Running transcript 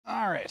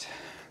right.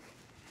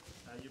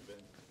 How you been?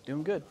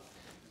 Doing good.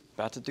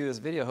 About to do this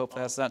video. Hope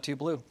that's not too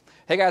blue.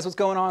 Hey guys, what's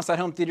going on? It's that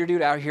Home Theater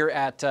Dude out here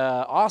at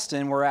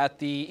Austin. We're at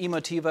the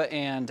Emotiva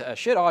and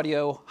Shit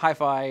Audio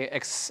Hi-Fi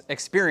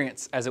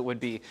experience, as it would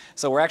be.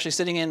 So we're actually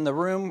sitting in the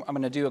room. I'm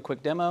going to do a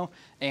quick demo,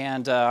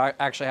 and I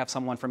actually have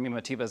someone from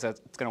Emotiva that's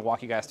going to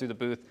walk you guys through the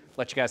booth,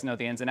 let you guys know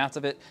the ins and outs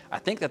of it. I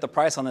think that the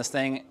price on this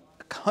thing,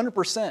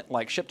 100%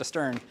 like ship to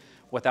stern,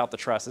 without the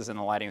trusses and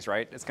the lightings,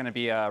 right? It's going to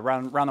be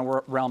around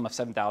the realm of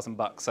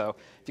 $7,000. So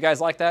if you guys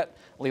like that,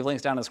 I'll leave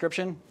links down in the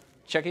description.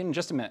 Check in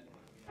just a minute.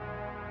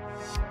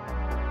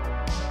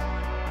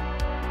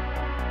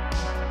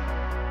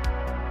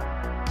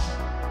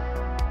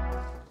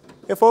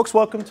 Hey folks,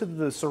 welcome to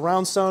the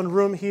surround sound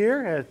room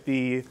here at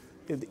the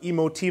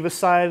Emotiva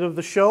side of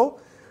the show.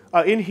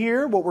 In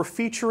here, what we're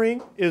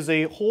featuring is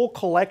a whole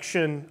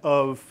collection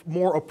of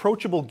more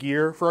approachable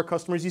gear for our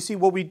customers. You see,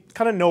 what we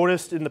kind of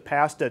noticed in the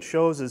past at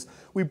shows is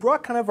we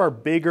brought kind of our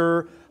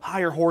bigger,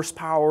 higher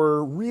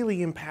horsepower, really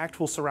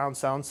impactful surround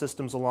sound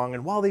systems along.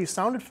 And while they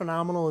sounded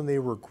phenomenal and they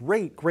were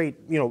great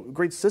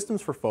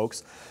systems for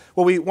folks,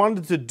 what we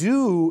wanted to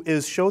do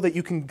is show that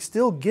you can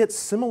still get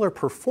similar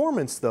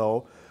performance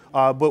though,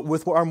 but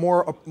with our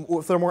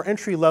more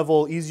entry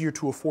level, easier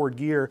to afford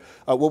gear.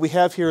 What we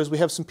have here is we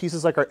have some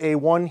pieces like our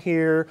A1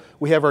 here.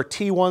 We have our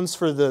T1s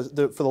for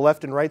the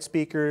left and right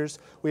speakers.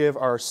 We have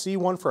our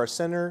C1 for our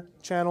center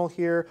channel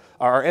here.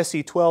 Our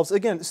SE12s.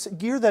 Again,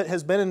 gear that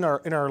has been in our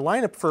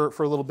lineup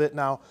for a little bit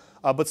now.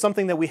 But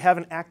something that we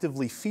haven't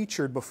actively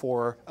featured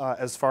before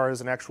as far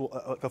as an actual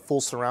a full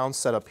surround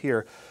setup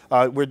here.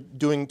 We're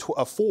doing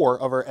 4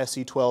 of our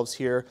SE12s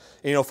here.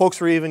 And,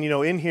 folks were even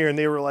in here and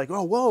they were like,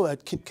 oh whoa,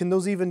 can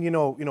those even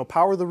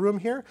power the room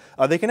here?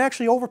 They can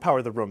actually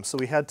overpower the room. So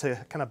we had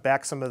to kind of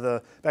back some of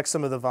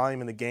the volume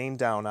and the gain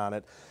down on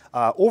it.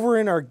 Over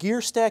in our gear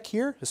stack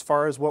here, as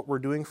far as what we're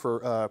doing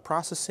for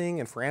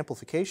processing and for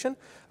amplification,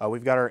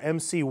 we've got our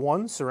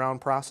MC1 surround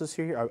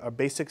processor here, our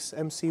Basics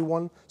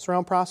MC1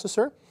 surround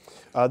processor.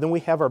 Then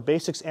we have our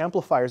Basics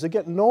amplifiers.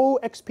 Again, no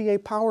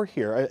XPA power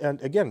here. And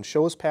again,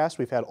 shows past,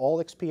 we've had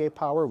all XPA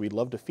power. We'd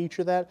love to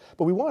feature that.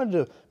 But we wanted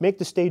to make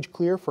the stage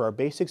clear for our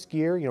Basics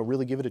gear,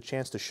 really give it a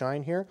chance to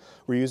shine here.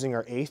 We're using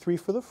our A3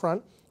 for the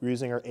front. We're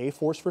using our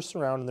A4s for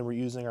surround, and then we're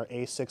using our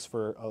A6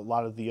 for a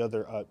lot of the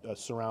other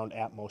surround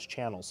Atmos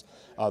channels.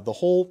 The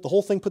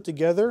whole thing put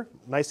together,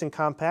 nice and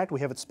compact.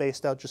 We have it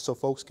spaced out just so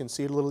folks can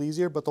see it a little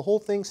easier, but the whole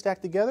thing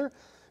stacked together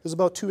is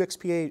about 2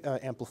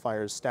 XPA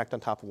amplifiers stacked on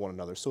top of one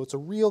another. So it's a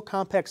real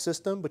compact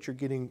system, but you're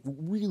getting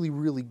really,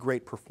 really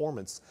great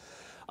performance.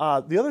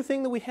 The other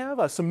thing that we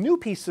have, some new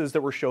pieces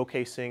that we're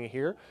showcasing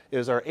here,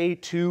 is our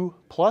A2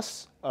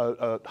 Plus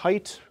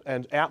height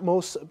and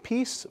Atmos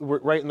piece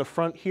right in the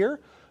front here.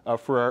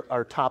 For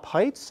our top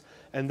heights,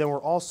 and then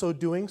we're also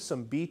doing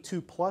some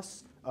B2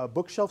 Plus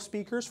bookshelf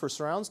speakers for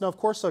surrounds. Now, of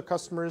course, our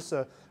customers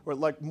are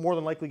more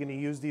than likely going to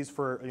use these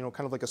for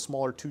kind of like a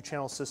smaller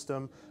 2-channel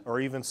system, or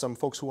even some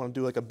folks who want to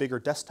do like a bigger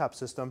desktop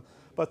system.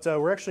 But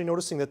we're actually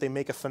noticing that they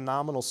make a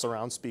phenomenal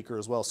surround speaker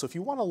as well. So if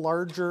you want a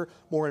larger,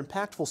 more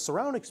impactful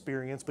surround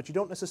experience, but you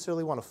don't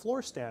necessarily want a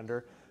floor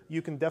stander,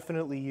 you can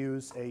definitely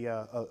use a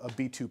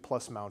B2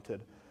 Plus mounted.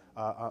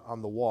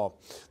 On the wall.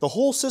 The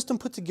whole system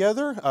put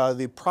together,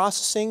 the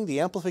processing, the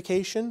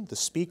amplification, the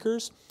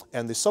speakers,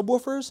 and the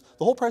subwoofers,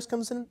 the whole price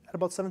comes in at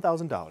about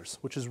 $7,000,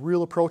 which is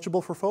real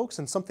approachable for folks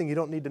and something you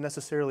don't need to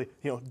necessarily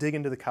dig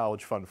into the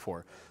college fund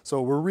for.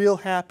 So we're real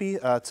happy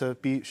to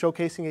be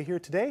showcasing it here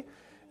today,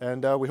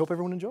 and we hope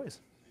everyone enjoys.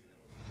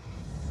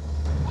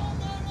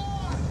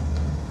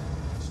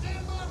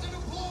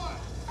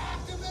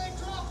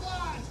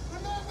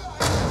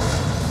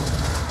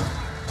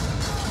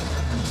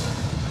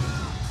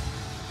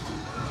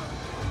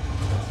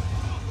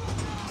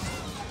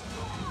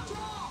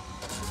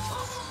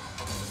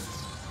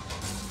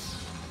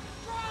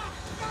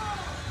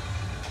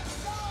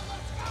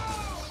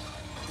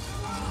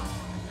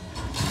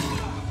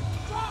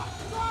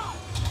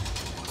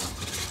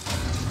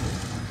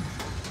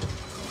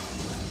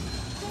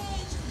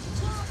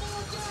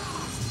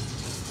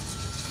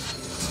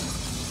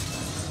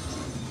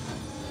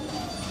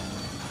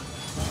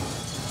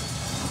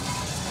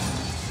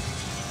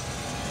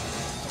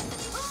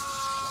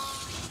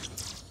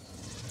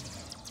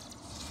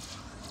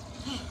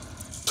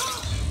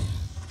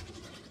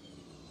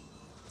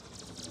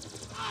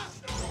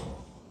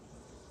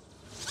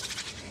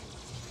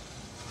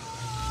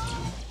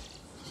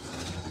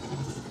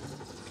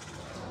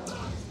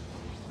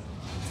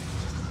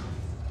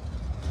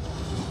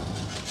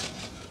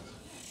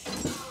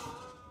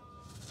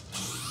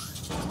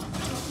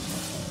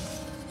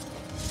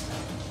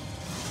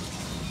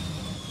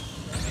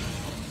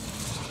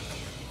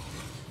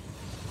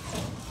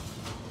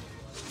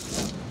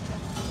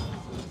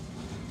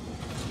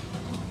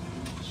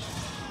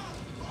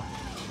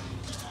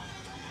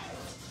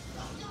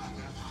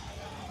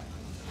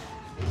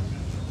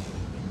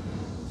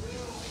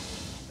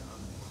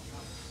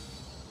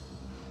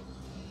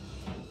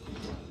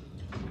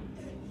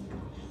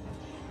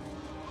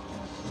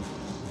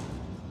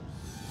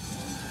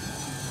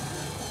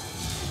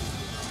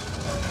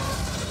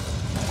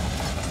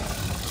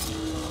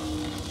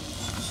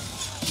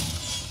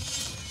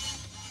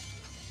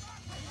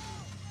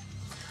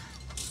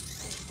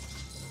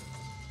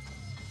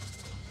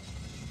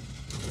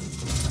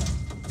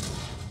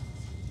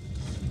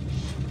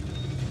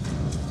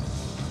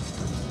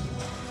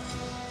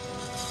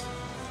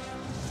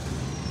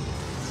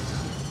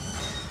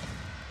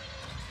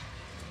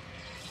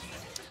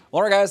 Well,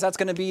 all right, guys, that's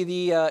going to be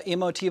the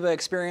Emotiva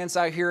experience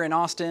out here in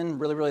Austin.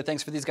 Really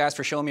thanks for these guys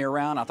for showing me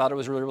around. I thought it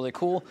was really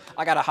cool.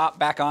 I got to hop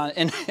back on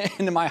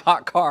into my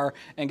hot car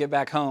and get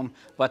back home.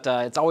 But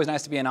it's always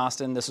nice to be in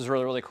Austin. This is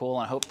really cool,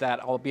 and I hope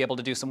that I'll be able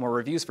to do some more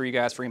reviews for you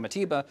guys for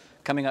Emotiva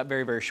coming up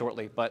very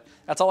shortly. But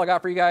that's all I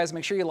got for you guys.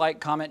 Make sure you like,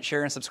 comment,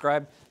 share, and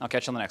subscribe. I'll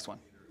catch you on the next one.